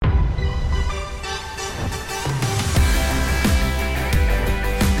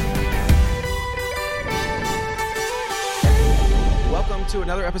to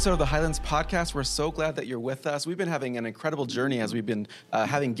another episode of the Highlands Podcast. We're so glad that you're with us. We've been having an incredible journey as we've been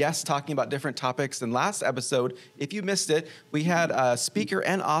having guests talking about different topics. And last episode, if you missed it, we had speaker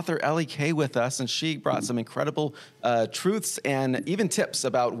and author Ellie Kay with us, and she brought some incredible truths and even tips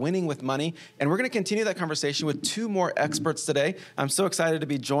about winning with money. And we're going to continue that conversation with two more experts today. I'm so excited to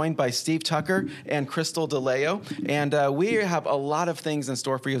be joined by Steve Tucker and Krystal DeLeo. And we have a lot of things in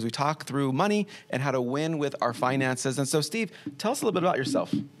store for you as we talk through money and how to win with our finances. And so, Steve, tell us a little bit about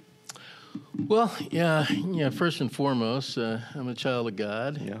yourself. Well, first and foremost, I'm a child of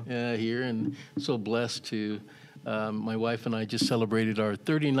God here, and so blessed to, my wife and I just celebrated our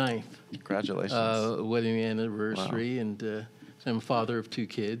 39th wedding anniversary, wow. And so I'm a father of two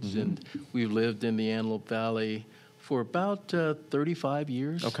kids, and we've lived in the Antelope Valley for about 35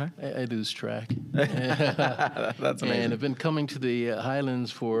 years. Okay. I lose track. That's amazing. And I've been coming to the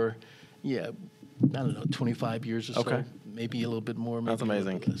Highlands for, 25 years or so. Okay. Maybe a little bit more. That's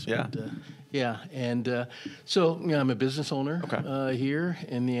amazing. So I'm a business owner here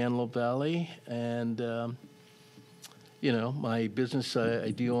in the Antelope Valley, and my business.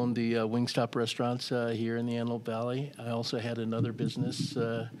 I do own the Wingstop restaurants here in the Antelope Valley. I also had another business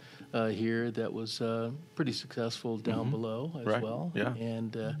here that was pretty successful down below as well. Yeah.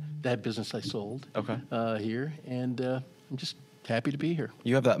 And that business I sold here, and I'm just happy to be here.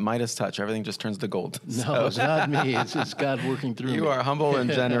 You have that Midas touch. Everything just turns to gold. No, it's not me. It's God working through me. You are humble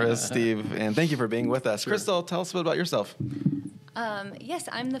and generous, Steve, and thank you for being with us. Sure. Krystal, tell us a bit about yourself. Yes,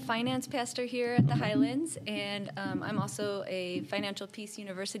 I'm the finance pastor here at the Highlands, and I'm also a Financial Peace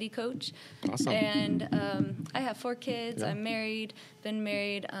University coach. Awesome. And I have 4 kids. Yeah. I'm married, been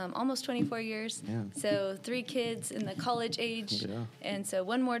married almost 24 years. Yeah. So 3 kids in the college age, and so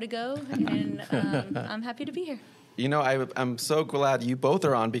 1 more to go, and I'm happy to be here. You know, I'm so glad you both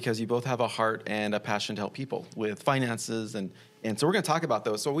are on because you both have a heart and a passion to help people with finances, and so we're going to talk about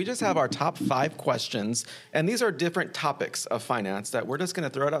those. So we just have our top 5 questions, and these are different topics of finance that we're just going to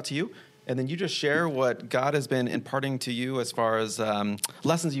throw it out to you, and then you just share what God has been imparting to you as far as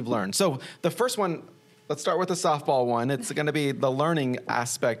lessons you've learned. So the first one, let's start with the softball one. It's going to be the learning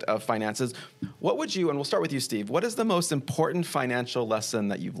aspect of finances. What would you, and we'll start with you, Steve, what is the most important financial lesson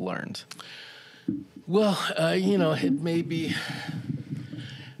that you've learned? Well, it may be,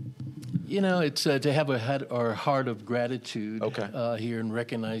 it's to have a heart of gratitude here, and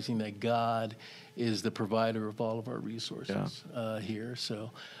recognizing that God is the provider of all of our resources here.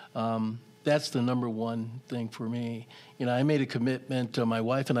 So that's the number one thing for me. I made a commitment, my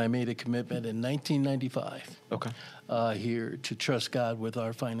wife and I made a commitment in 1995 here to trust God with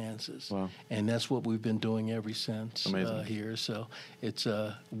our finances. Wow. And that's what we've been doing ever since here. So it's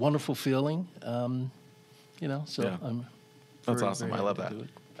a wonderful feeling, I'm That's awesome. I love that.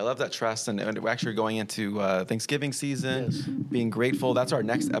 I love that trust, and we're actually going into Thanksgiving season, being grateful. That's our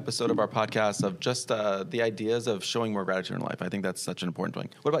next episode of our podcast of just the ideas of showing more gratitude in life. I think that's such an important thing.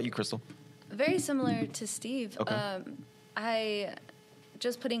 What about you, Krystal? Very similar to Steve. Okay. I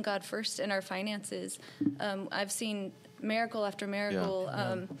just putting God first in our finances. I've seen miracle after miracle.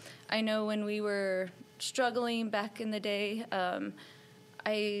 I know when we were struggling back in the day,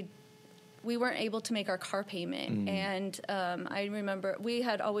 we weren't able to make our car payment. And I remember we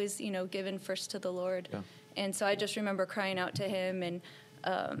had always, given first to the Lord. Yeah. And so I just remember crying out to him. And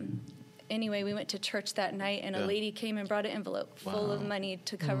anyway, we went to church that night, and a lady came and brought an envelope full of money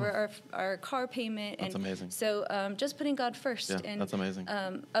to cover our car payment. That's amazing. So just putting God first. Yeah, and that's amazing.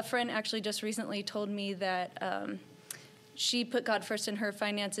 A friend actually just recently told me that she put God first in her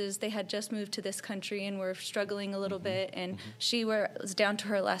finances. They had just moved to this country and were struggling a little bit, and she was down to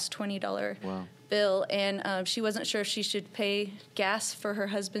her last $20 bill, and she wasn't sure if she should pay gas for her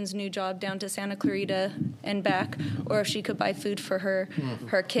husband's new job down to Santa Clarita and back, or if she could buy food for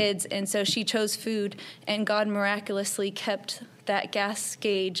her kids. And so she chose food, and God miraculously kept that gas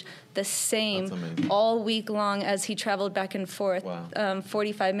gauge the same all week long as he traveled back and forth. Wow.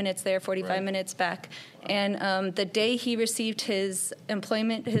 45 minutes there, 45 minutes back. And the day he received his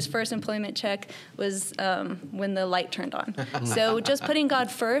first employment check was when the light turned on. So just putting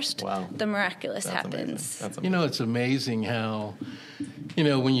God first, the miraculous happens. That's amazing. It's amazing how,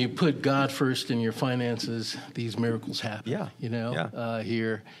 when you put God first in your finances, these miracles happen.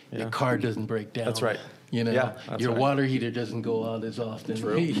 Here, your car doesn't break down. That's right. Your water heater doesn't go out as often.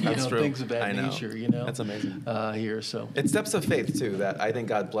 True. That's true. Things of that nature. That's amazing. Here, so it's steps of faith too. That I think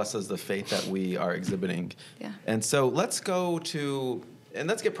God blesses the faith that we are exhibiting. Yeah. And so let's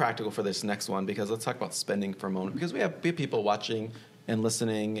get practical for this next one, because let's talk about spending for a moment, because we have people watching and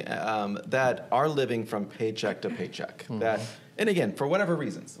listening that are living from paycheck to paycheck. And again, for whatever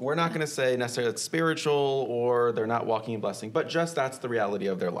reasons, we're not going to say necessarily it's spiritual or they're not walking in blessing, but just that's the reality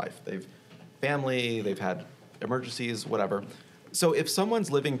of their life. They've family, they've had emergencies, whatever. So if someone's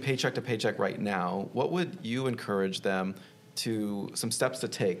living paycheck to paycheck right now, what would you encourage them some steps to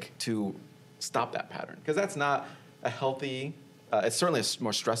take to stop that pattern? Because that's not a healthy, it's certainly a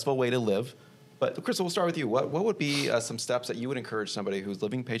more stressful way to live. But Krystal, we'll start with you. What would be some steps that you would encourage somebody who's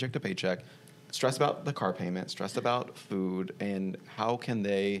living paycheck to paycheck, stressed about the car payment, stressed about food, and how can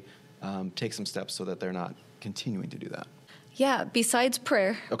they take some steps so that they're not continuing to do that? Yeah, besides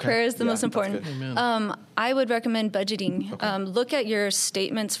prayer, prayer is the most important. I would recommend budgeting. Look at your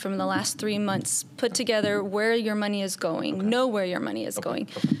statements from the last 3 months. Put together where your money is going. Know where your money is going.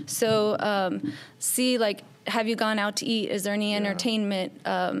 So see, like, have you gone out to eat? Is there any entertainment?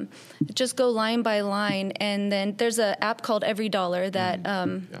 Just go line by line. And then there's an app called Every Dollar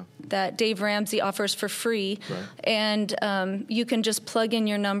that Dave Ramsey offers for free. And you can just plug in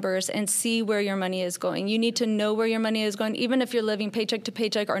your numbers and see where your money is going. You need to know where your money is going. Even if you're living paycheck to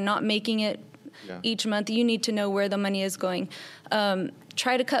paycheck or not making it each month, you need to know where the money is going.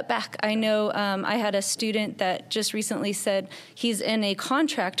 Try to cut back. I know I had a student that just recently said he's in a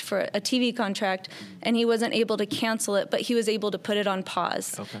contract for a TV contract, and he wasn't able to cancel it, but he was able to put it on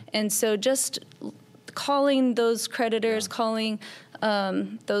pause. And so just calling those creditors, calling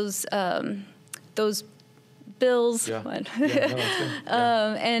those bills, and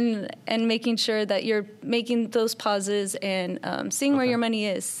making sure that you're making those pauses and seeing where your money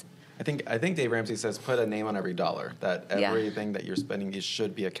is. I think Dave Ramsey says put a name on every dollar, that everything that you're spending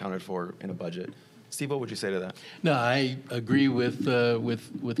should be accounted for in a budget. Steve, what would you say to that? No, I agree with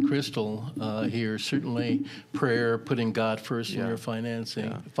Krystal here. Certainly, prayer, putting God first in your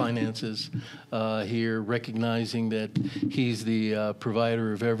finances here, recognizing that He's the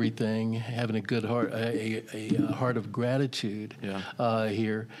provider of everything, having a good heart, a heart of gratitude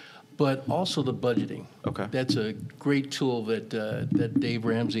here. But also the budgeting. That's a great tool that Dave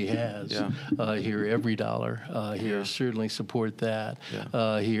Ramsey has here. Every dollar here. Certainly support that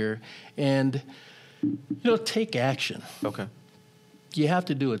here. And, take action. You have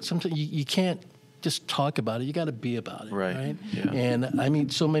to do it. Sometimes you can't just talk about it. You got to be about it. Right? And I mean,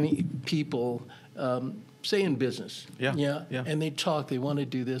 so many people, say in business, and they talk, they want to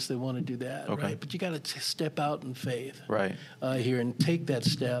do this, they want to do that, right? But you got to step out in faith, here, and take that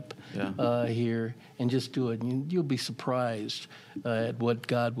step, here, and just do it. And you'll be surprised at what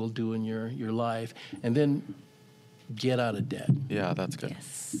God will do in your life, and then get out of debt. Yeah, that's good.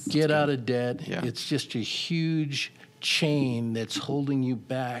 Get out of debt. It's just a huge chain that's holding you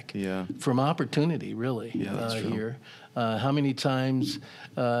back from opportunity, really. That's true. Here. How many times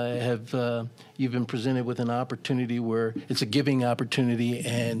have you've been presented with an opportunity where it's a giving opportunity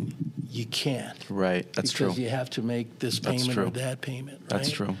and you can't? That's true. Because you have to make this payment or that payment. That's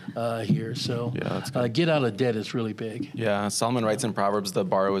true. Here, so get out of debt is really big. Solomon writes in Proverbs, the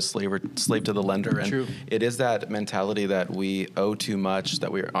borrower is slave to the lender. And it is that mentality that we owe too much,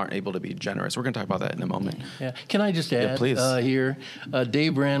 that we aren't able to be generous. We're going to talk about that in a moment. Can I just add here,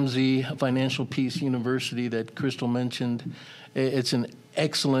 Dave Ramsey, Financial Peace University that Krystal mentioned, it's an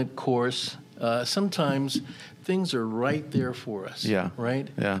excellent course. Sometimes things are right there for us, right?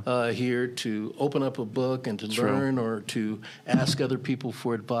 Here to open up a book and to learn or to ask other people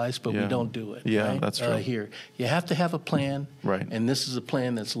for advice, but we don't do it. Right? That's true. Here, you have to have a plan, and this is a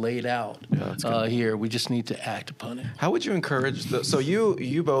plan that's laid out. Here, we just need to act upon it. How would you encourage so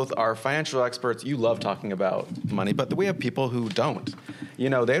you both are financial experts. You love talking about money, but we have people who don't.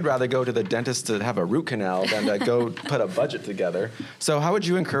 They'd rather go to the dentist to have a root canal than to go put a budget together. So how would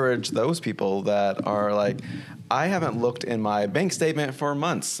you encourage those people that are like, I haven't looked in my bank statement for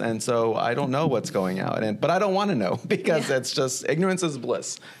months, and so I don't know what's going out, but I don't want to know because it's just ignorance is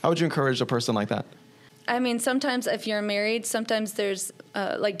bliss. How would you encourage a person like that? I mean, sometimes if you're married, sometimes there's,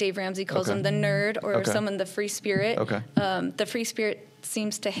 like Dave Ramsey calls him, the nerd, or someone the free spirit. The free spirit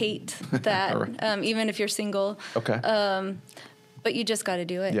seems to hate that, even if you're single. But you just got to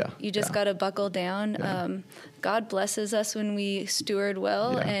do it. You just got to buckle down. God blesses us when we steward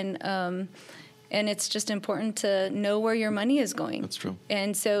well, and it's just important to know where your money is going. That's true.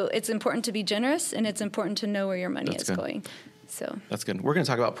 And so it's important to be generous, and it's important to know where your money is going. So that's good. We're going to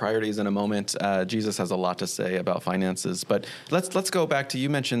talk about priorities in a moment. Jesus has a lot to say about finances, but let's go back to, you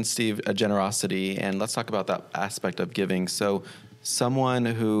mentioned, Steve, generosity, and let's talk about that aspect of giving. So someone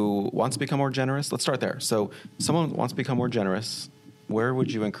who wants to become more generous, let's start there. So someone wants to become more generous, where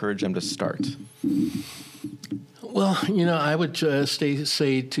would you encourage them to start? Well, I would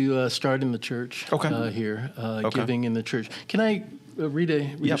say to start in the church here, giving in the church. Can I read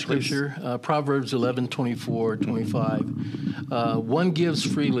a scripture? Proverbs 11:24-25. One gives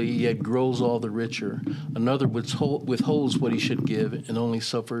freely, yet grows all the richer. Another withholds what he should give and only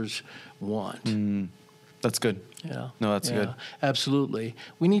suffers want. That's good. Yeah. No, that's good. Absolutely.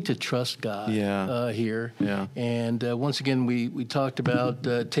 We need to trust God here. Yeah. And once again, we talked about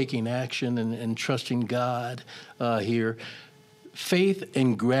taking action and trusting God here. Faith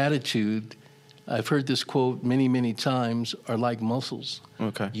and gratitude, I've heard this quote many, many times, are like muscles.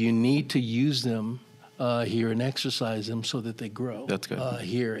 Okay. You need to use them here and exercise them so that they grow. That's good.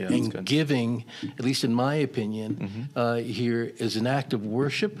 Here. Yeah, and that's good. giving, at least in my opinion, here is an act of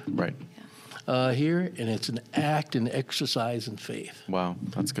worship. Right. Here, and it's an act and exercise in faith. Wow,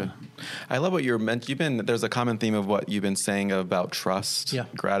 that's good. I love what there's a common theme of what you've been saying about trust,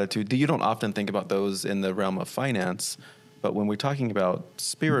 gratitude. You don't often think about those in the realm of finance, but when we're talking about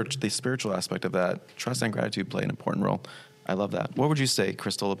the spiritual aspect of that, trust and gratitude play an important role. I love that. What would you say,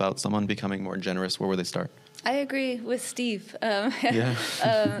 Krystal, about someone becoming more generous? Where would they start? I agree with Steve.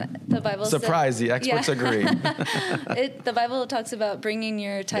 The Bible Surprise, the experts agree. The Bible talks about bringing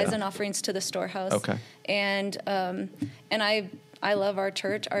your tithes and offerings to the storehouse. Okay. And I love our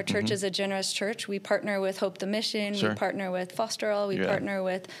church. Our church is a generous church. We partner with Hope the Mission. Sure. We partner with Foster All. We partner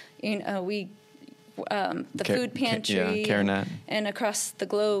with the food pantry CareNet. and across the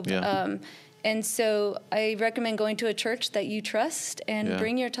globe. Yeah. And so I recommend going to a church that you trust and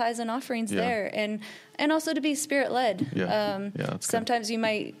bring your tithes and offerings there. And also to be Spirit-led. Sometimes you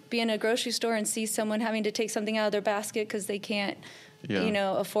might be in a grocery store and see someone having to take something out of their basket because they can't,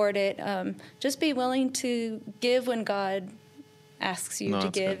 afford it. Just be willing to give when God asks you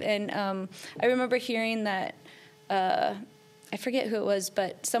to give. Good. And I remember hearing that, I forget who it was,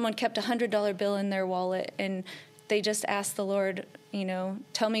 but someone kept a $100 bill in their wallet, and they just asked the Lord,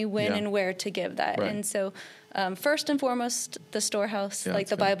 tell me when and where to give that. Right. And so first and foremost, the storehouse, like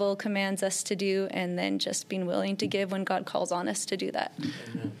the Bible commands us to do, and then just being willing to give when God calls on us to do that.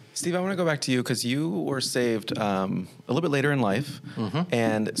 Amen. Steve, I want to go back to you because you were saved a little bit later in life.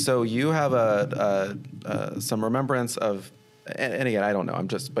 And so you have some remembrance of, and again, I don't know,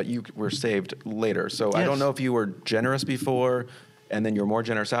 but you were saved later. So I don't know if you were generous before and then you're more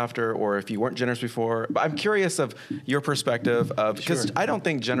generous after, or if you weren't generous before. But I'm curious of your perspective because I don't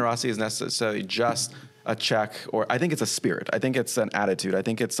think generosity is necessarily just a check, or I think it's a spirit. I think it's an attitude. I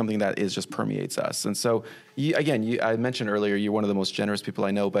think it's something that just permeates us. And so, I mentioned earlier, you're one of the most generous people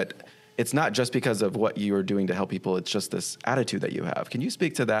I know, but it's not just because of what you are doing to help people. It's just this attitude that you have. Can you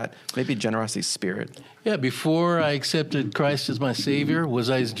speak to that? Maybe generosity spirit. Yeah. Before I accepted Christ as my Savior,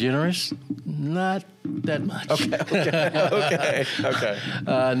 was I as generous? Not that much. Okay.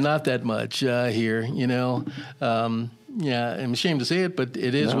 Not that much here. I'm ashamed to say it, but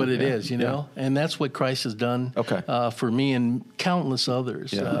it is what it is, and that's what Christ has done for me and countless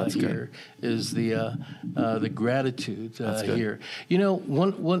others here. Is the gratitude here.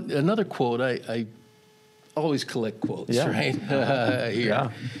 Another quote, I always collect quotes, right? Here.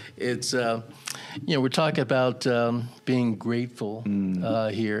 It's, we're talking about being grateful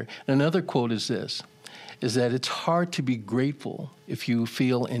here. Another quote is this, is that it's hard to be grateful if you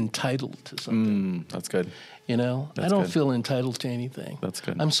feel entitled to something. That's good. I don't feel entitled to anything. That's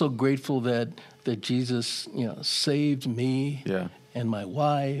good. I'm so grateful that Jesus, saved me and my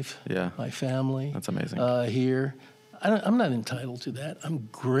wife, my family. That's amazing. Here. I'm not entitled to that. I'm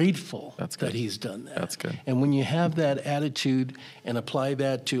grateful that he's done that. That's good. And when you have that attitude and apply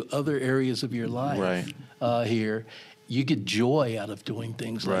that to other areas of your life here, you get joy out of doing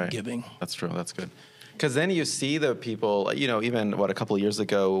things like giving. That's true. That's good. Because then you see the people, even a couple of years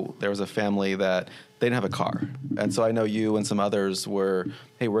ago, there was a family that they didn't have a car. And so I know you and some others were,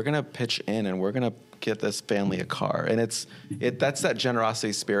 hey, we're going to pitch in and we're going to get this family a car. And that's that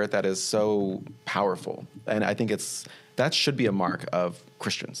generosity spirit that is so powerful. And I think that should be a mark of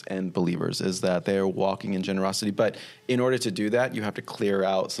Christians and believers, is that they're walking in generosity. But in order to do that, you have to clear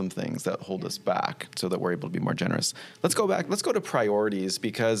out some things that hold us back so that we're able to be more generous. Let's go back. Let's go to priorities,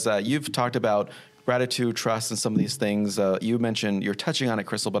 because you've talked about gratitude, trust, and some of these things. You mentioned, you're touching on it,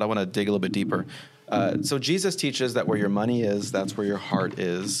 Krystal, but I want to dig a little bit deeper. So Jesus teaches that where your money is, that's where your heart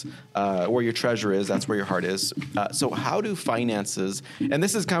is. Where your treasure is, that's where your heart is. So how do finances, and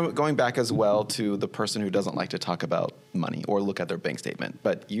this is kind of going back as well to the person who doesn't like to talk about money or look at their bank statement,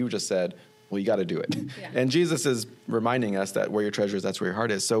 but you just said, well, you got to do it. Yeah. And Jesus is reminding us that where your treasure is, that's where your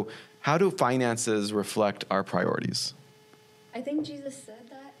heart is. So how do finances reflect our priorities? I think Jesus said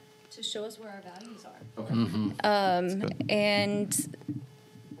that to show us where our values are. Okay. And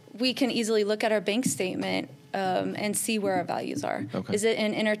we can easily look at our bank statement and see where our values are. Okay. Is it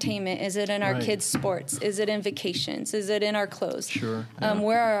in entertainment? Is it in our Right. kids' sports? Is it in vacations? Is it in our clothes? Sure.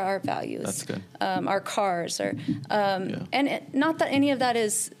 Where are our values? That's good. Our cars, and not that any of that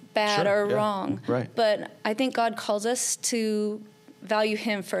is bad Sure, or yeah. wrong, Right. but I think God calls us to value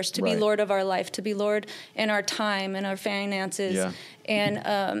Him first, to be Right. Lord of our life, to be Lord in our time and our finances. Yeah.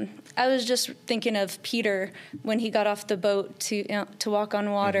 And I was just thinking of Peter when he got off the boat to walk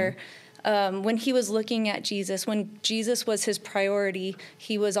on water. When he was looking at Jesus, when Jesus was his priority,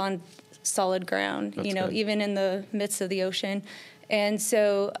 he was on solid ground, That's good. even in the midst of the ocean. And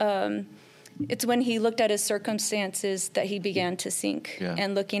so it's when he looked at his circumstances that he began to sink. Yeah.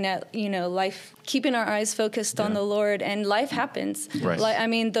 And looking at, life, keeping our eyes focused on the Lord, and life happens. Right.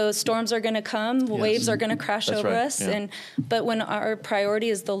 The storms are going to come, waves are going to crash That's over right, us. yeah. But when our priority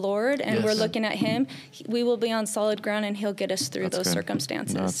is the Lord and Yes. we're looking at Him, we will be on solid ground, and He'll get us through That's those good.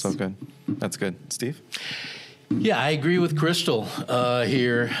 circumstances. No, that's so good. That's good. Steve? Yeah, I agree with Krystal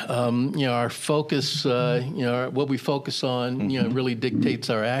here. Our focus, what we focus on, really dictates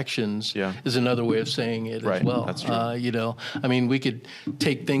our actions. Yeah. Is another way of saying it Right, as well. that's true. We could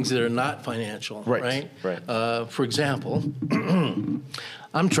take things that are not financial, Right, right? right. For example,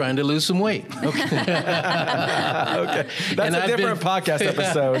 I'm trying to lose some weight. Okay. Okay. That's And a I've different been- podcast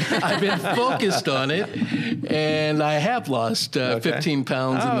episode. I've been focused on it, and I have lost 15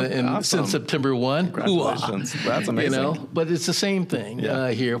 pounds Awesome. since September 1. Congratulations. Hoo-ah. That's amazing. But it's the same thing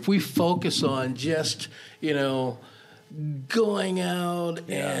Yeah. here. If we focus on just, going out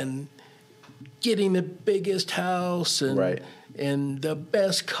and getting the biggest house and Right. and the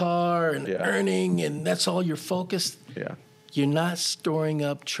best car and Yeah. earning, and that's all you're focused, Yeah. you're not storing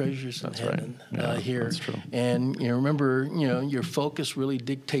up treasures in That's right. heaven Yeah, here. that's true. And remember, your focus really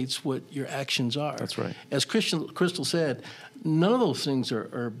dictates what your actions are. That's right. As Krystal said, none of those things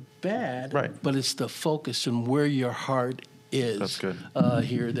are bad, Right. but it's the focus and where your heart is. That's good.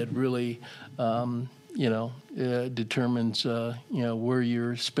 Here that really, determines, where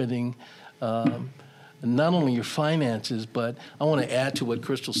you're spending. Not only your finances, but I want to add to what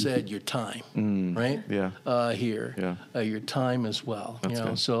Krystal said, your time, right? Yeah. Here, Yeah. your time as well. That's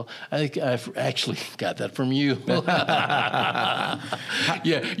good. So I think I've actually got that from you.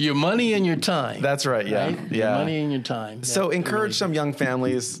 Yeah, your money and your time. That's right, yeah. Right? Yeah. Your money and your time. So Yeah. encourage some young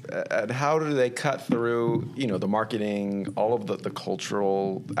families. How do they cut through, the marketing, all of the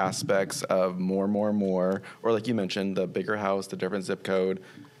cultural aspects of more, or like you mentioned, the bigger house, the different zip code.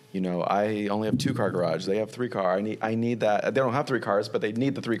 I only have 2-car garage. They have 3-car. I need that. They don't have 3 cars, but they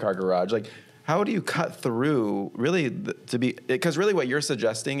need the 3-car garage. Like, how do you cut through really because really what you're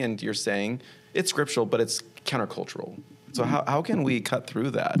suggesting and you're saying, it's scriptural, but it's countercultural. So how can we cut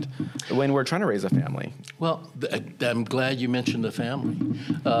through that when we're trying to raise a family? Well, I'm glad you mentioned the family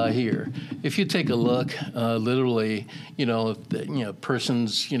here. If you take a look, literally,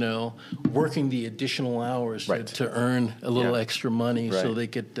 persons, working the additional hours Right. to earn a little Yeah. extra money so Right. they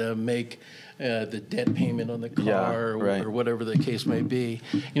could make the debt payment on the car Yeah, or, right. or whatever the case may be.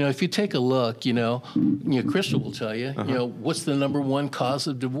 If you take a look, Krystal will tell you, what's the number one cause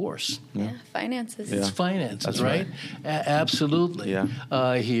of divorce? Yeah, finances. It's finances, That's right? Absolutely. Yeah.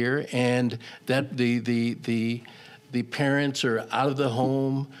 Here, and that the parents are out of the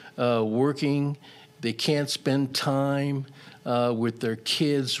home, working. They can't spend time with their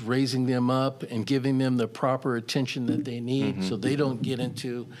kids, raising them up and giving them the proper attention that they need, so they don't get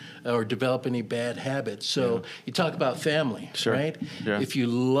into or develop any bad habits. So you talk about family, Sure. right? Yeah. If you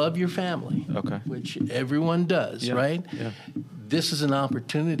love your family, Okay. which everyone does, Yeah. right? Yeah. This is an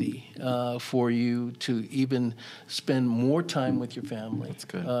opportunity for you to even spend more time with your family. That's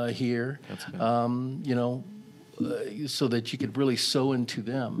good. Here. That's good. So that you could really sow into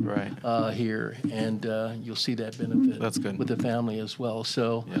them Right. here, and you'll see that benefit. That's good. With the family as well.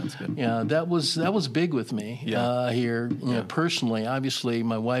 So Yeah, that's good. that was big with me here. Personally, obviously,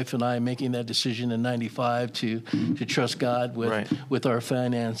 my wife and I making that decision in '95 to trust God with our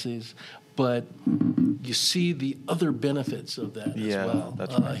finances. But you see the other benefits of that as well.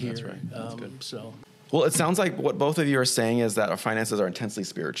 That's right. Here. That's right. That's good. So. Well, it sounds like what both of you are saying is that our finances are intensely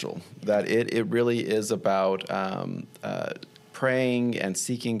spiritual, that it really is about praying and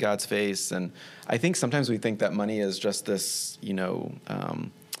seeking God's face. And I think sometimes we think that money is just this,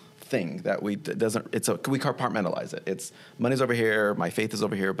 thing that we compartmentalize it. It's money's over here, my faith is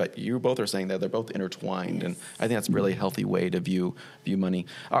over here, but you both are saying that they're both intertwined, and I think that's a really healthy way to view money.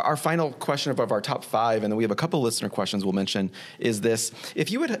 Our final question of our top 5, and then we have a couple listener questions we'll mention, is this: if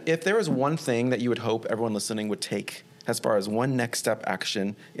there was one thing that you would hope everyone listening would take as far as one next step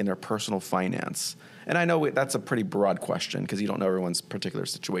action in their personal finance? And I know that's a pretty broad question because you don't know everyone's particular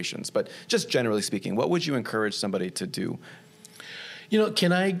situations, but just generally speaking, what would you encourage somebody to do?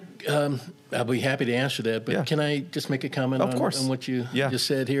 Can I, I'll be happy to answer that, but can I just make a comment on what you just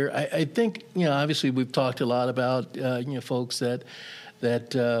said here? I think, obviously we've talked a lot about, folks that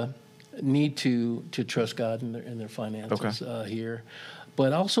need to trust God in their finances here.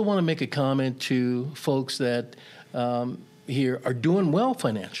 But I also want to make a comment to folks that here are doing well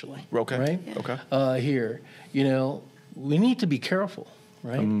financially. Okay. Right? Okay. Here, we need to be careful,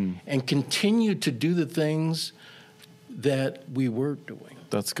 right? And continue to do the things that we were doing.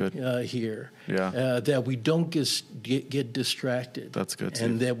 That's good. Here. Yeah. That we don't get distracted. That's good, too.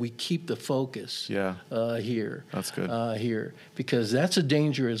 And that we keep the focus here. That's good. Here. Because that's a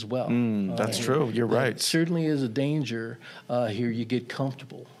danger as well. That's true. You're right. It certainly is a danger here. You get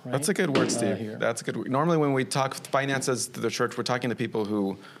comfortable. Right? That's a good word, Steve. Here. That's a good word. Normally when we talk finances to the church, we're talking to people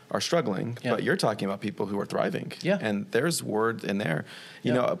who are struggling, but you're talking about people who are thriving. Yeah. And there's word in there.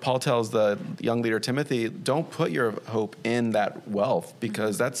 You know, Paul tells the young leader Timothy, don't put your hope in that wealth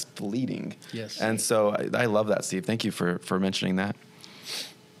because that's fleeting. Yes. And so I love that, Steve. Thank you for mentioning that.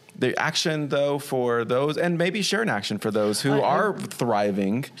 The action, though, for those, and maybe share an action for those who are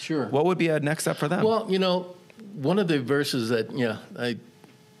thriving. Sure. What would be a next step for them? Well, one of the verses that,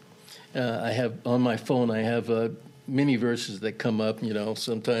 I have on my phone, I have many verses that come up,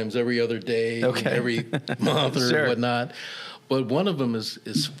 sometimes every other day, every month or whatnot. But one of them is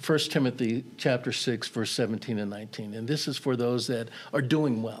 1 Timothy chapter 6, verse 17 and 19. And this is for those that are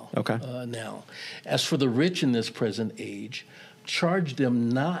doing well now. As for the rich in this present age, charge them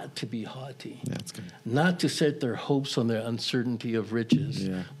not to be haughty, not to set their hopes on the uncertainty of riches,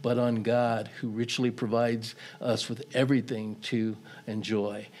 but on God, who richly provides us with everything to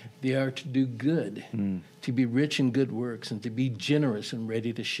enjoy. They are to do good, to be rich in good works, and to be generous and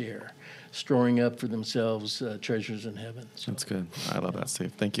ready to share, storing up for themselves treasures in heaven. So, that's good. I love that,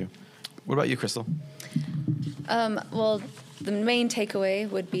 Steve. Thank you. What about you, Krystal? Well, the main takeaway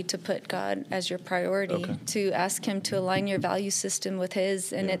would be to put God as your priority, to ask him to align your value system with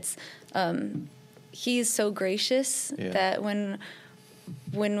his. And it's, he's so gracious that when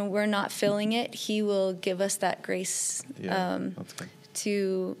we're not feeling it, he will give us that grace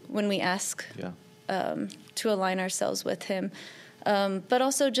to, when we ask to align ourselves with him. But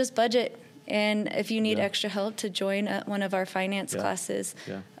also just budget. And if you need extra help to join one of our finance classes,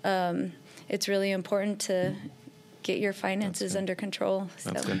 it's really important to get your finances under control.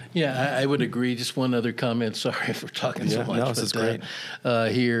 That's good. Yeah, I would agree. Just one other comment. Sorry for talking so much. No, this is great.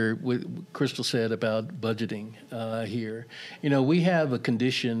 Here, what Krystal said about budgeting here. We have a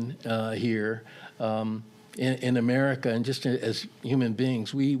condition here in America, and just as human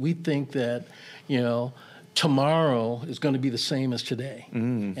beings, we think that, tomorrow is going to be the same as today,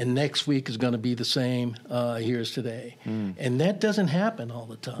 and next week is going to be the same here as today, and that doesn't happen all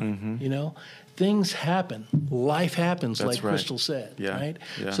the time. Things happen, life happens, that's like Krystal said, right?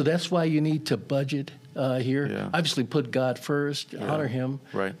 Yeah. So that's why you need to budget here. Yeah. Obviously, put God first, honor Him,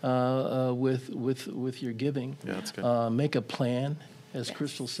 with your giving. Yeah, that's good. Make a plan, as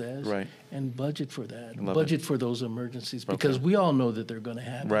Krystal says, and budget for that. Budget for those emergencies, because we all know that they're going to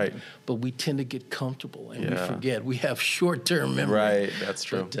happen. But we tend to get comfortable and we forget. We have short-term memory. Right, that's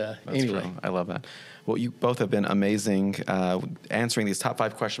true. But, that's anyway. true. I love that. Well, you both have been amazing answering these top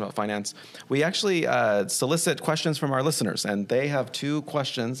 5 questions about finance. We actually solicit questions from our listeners, and they have 2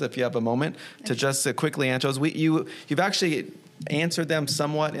 questions, if you have a moment, to just quickly answer those. You've actually answered them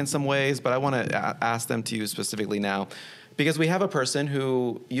somewhat in some ways, but I want to ask them to you specifically now. Because we have a person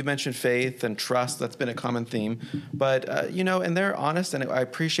who, you mentioned faith and trust, that's been a common theme. But, and they're honest, and I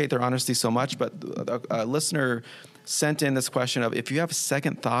appreciate their honesty so much. But a listener sent in this question of, if you have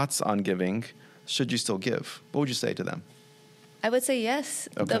second thoughts on giving, should you still give? What would you say to them? I would say yes.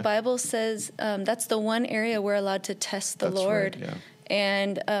 Okay. The Bible says that's the one area we're allowed to test the Lord. Right,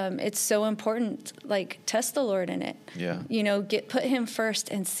 and it's so important, test the Lord in it. Yeah. Put him first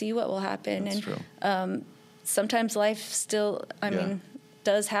and see what will happen. That's true. Sometimes life still,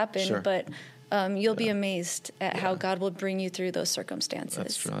 does happen, but you'll be amazed at how God will bring you through those circumstances.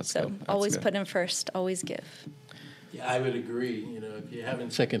 That's true. That's so good. That's always good. Put him first, always give. Yeah, I would agree. If you're having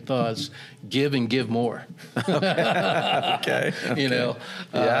second thoughts, give and give more. Okay.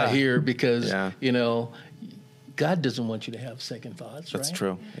 Here, because, God doesn't want you to have second thoughts, That's right?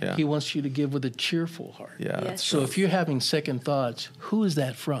 true. Yeah. He wants you to give with a cheerful heart. Yeah. Yes. That's So true. if you're having second thoughts, who is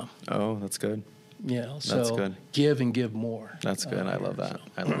that from? Oh, that's good. So That's good. Give and give more. That's good. I love that.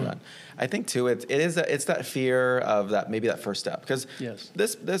 I love that. I think too, it's that fear of that, maybe that first step, because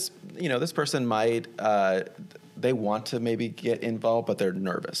this person might they want to maybe get involved, but they're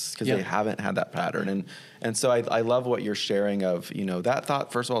nervous because they haven't had that pattern. And so I love what you're sharing of, that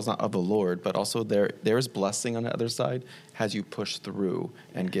thought, first of all, is not of the Lord, but also there's blessing on the other side as you push through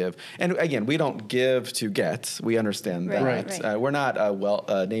and give. And again, we don't give to get. We understand that. Right. We're not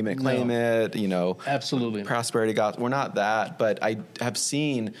name it, claim it, Absolutely. prosperity gospel. We're not that, but I have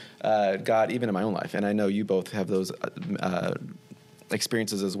seen God even in my own life. And I know you both have those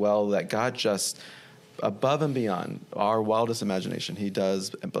experiences as well, that God just above and beyond our wildest imagination, he does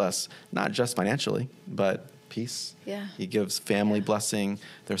bless not just financially, but peace. Yeah. He gives family blessing.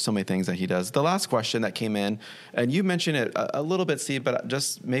 There's so many things that he does. The last question that came in, and you mentioned it a little bit, Steve, but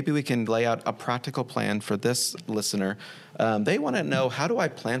just maybe we can lay out a practical plan for this listener. They want to know, how do I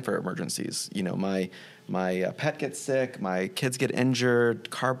plan for emergencies? My pet gets sick, my kids get injured,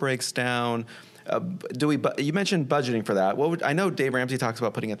 car breaks down. You mentioned budgeting for that. I know Dave Ramsey talks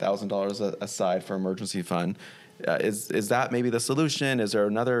about putting $1,000 aside for emergency fund. Is that maybe the solution? Is there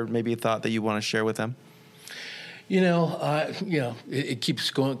another maybe thought that you want to share with them? It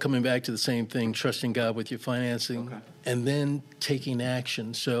keeps coming back to the same thing: trusting God with your financing, and then taking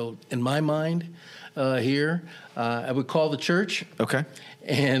action. So, in my mind, here, I would call the church. Okay.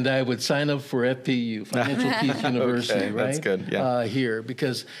 And I would sign up for FPU, Financial Peace University, okay, right? That's good. Yeah. Here,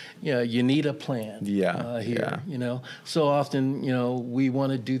 because you need a plan. Yeah. Here, so often we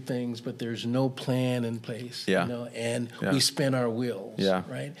want to do things, but there's no plan in place. Yeah. And we spin our wheels. Yeah.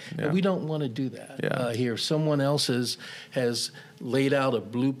 Right. Yeah. And we don't want to do that. Yeah. Here, someone else has laid out a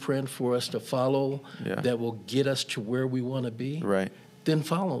blueprint for us to follow that will get us to where we want to be. Right. Then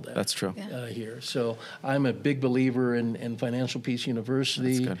follow that. That's true. Here. So I'm a big believer in Financial Peace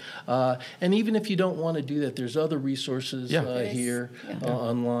University. That's good. And even if you don't want to do that, there's other resources here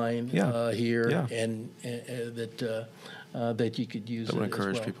online here and that you could use. That would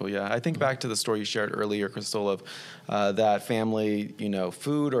encourage as well. people. Yeah, I think back to the story you shared earlier, Krystal, of that family,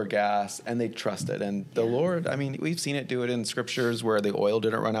 food or gas, and they trusted. And the Lord, we've seen it do it in scriptures where the oil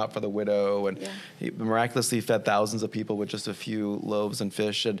didn't run out for the widow, and he miraculously fed thousands of people with just a few loaves and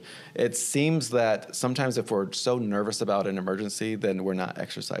fish. And it seems that sometimes if we're so nervous about an emergency, then we're not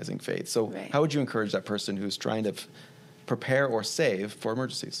exercising faith. So how would you encourage that person who's trying to prepare or save for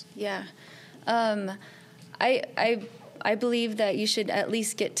emergencies? Yeah. I believe that you should at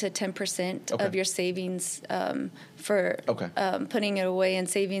least get to 10% of your savings for putting it away in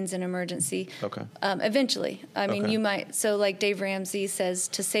savings and emergency. Okay. Eventually. You might, so like Dave Ramsey says,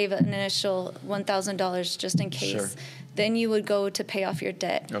 to save an initial $1,000 just in case. Sure. Then you would go to pay off your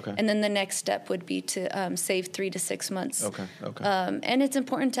debt. Okay. And then the next step would be to save 3 to 6 months. Okay. And it's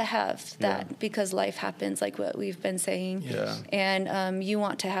important to have that because life happens, like what we've been saying. Yeah. And you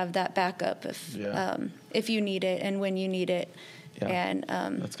want to have that backup if you need it and when you need it. Yeah.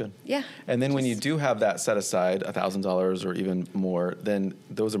 And that's good. Yeah. And then when you do have that set aside, $1,000 or even more, then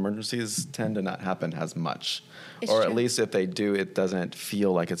those emergencies tend to not happen as much. It's or true. At least if they do, it doesn't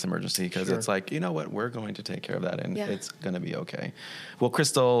feel like it's emergency because it's like, you know what, we're going to take care of that and it's going to be okay. Well,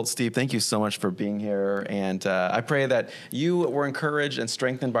 Krystal, Steve, thank you so much for being here. And I pray that you were encouraged and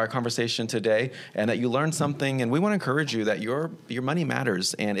strengthened by our conversation today and that you learned something. And we want to encourage you that your money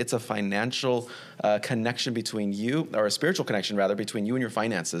matters and it's a financial connection between you, or a spiritual connection rather, between you and your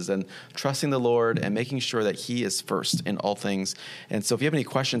finances, and trusting the Lord and making sure that he is first in all things. And so if you have any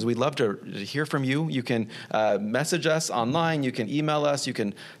questions, we'd love to hear from you. You can message us online. You can email us. You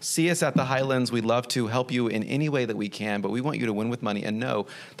can see us at the Highlands. We'd love to help you in any way that we can, but we want you to win with money and know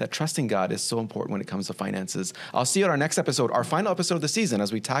that trusting God is so important when it comes to finances. I'll see you at our next episode, our final episode of the season,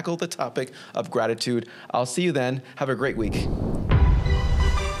 as we tackle the topic of gratitude. I'll see you then. Have a great week.